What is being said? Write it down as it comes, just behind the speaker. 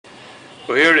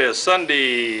Well, here it is,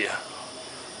 Sunday,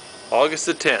 August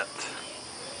the 10th.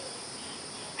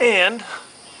 And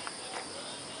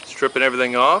stripping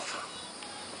everything off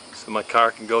so my car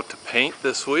can go to paint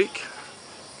this week.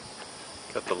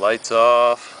 Got the lights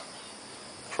off,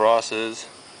 crosses.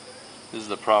 This is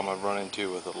the problem I've run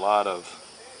into with a lot of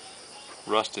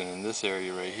rusting in this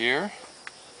area right here.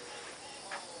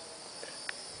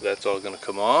 That's all going to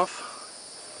come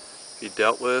off, be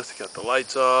dealt with. Got the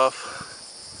lights off.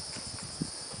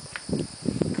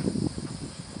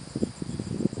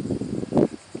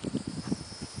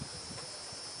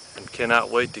 And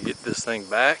cannot wait to get this thing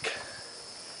back.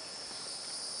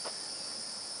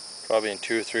 Probably in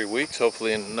 2 or 3 weeks,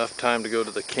 hopefully in enough time to go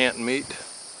to the Canton meet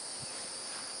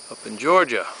up in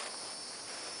Georgia.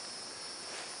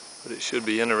 But it should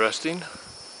be interesting.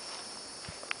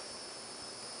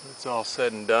 It's all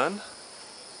said and done.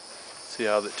 See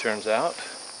how that turns out.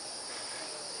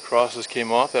 Crosses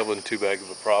came off, that wasn't too big of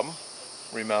a problem.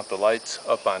 Remount the lights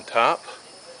up on top,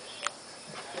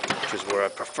 which is where I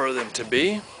prefer them to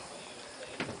be.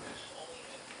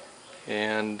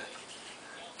 And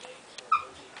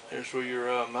there's where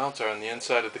your mounts are on the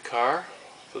inside of the car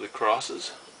for the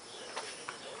crosses.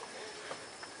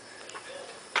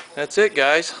 That's it,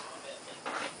 guys.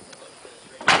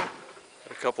 Got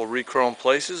a couple re-chrome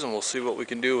places and we'll see what we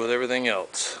can do with everything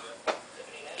else.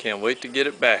 Can't wait to get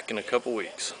it back in a couple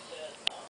weeks.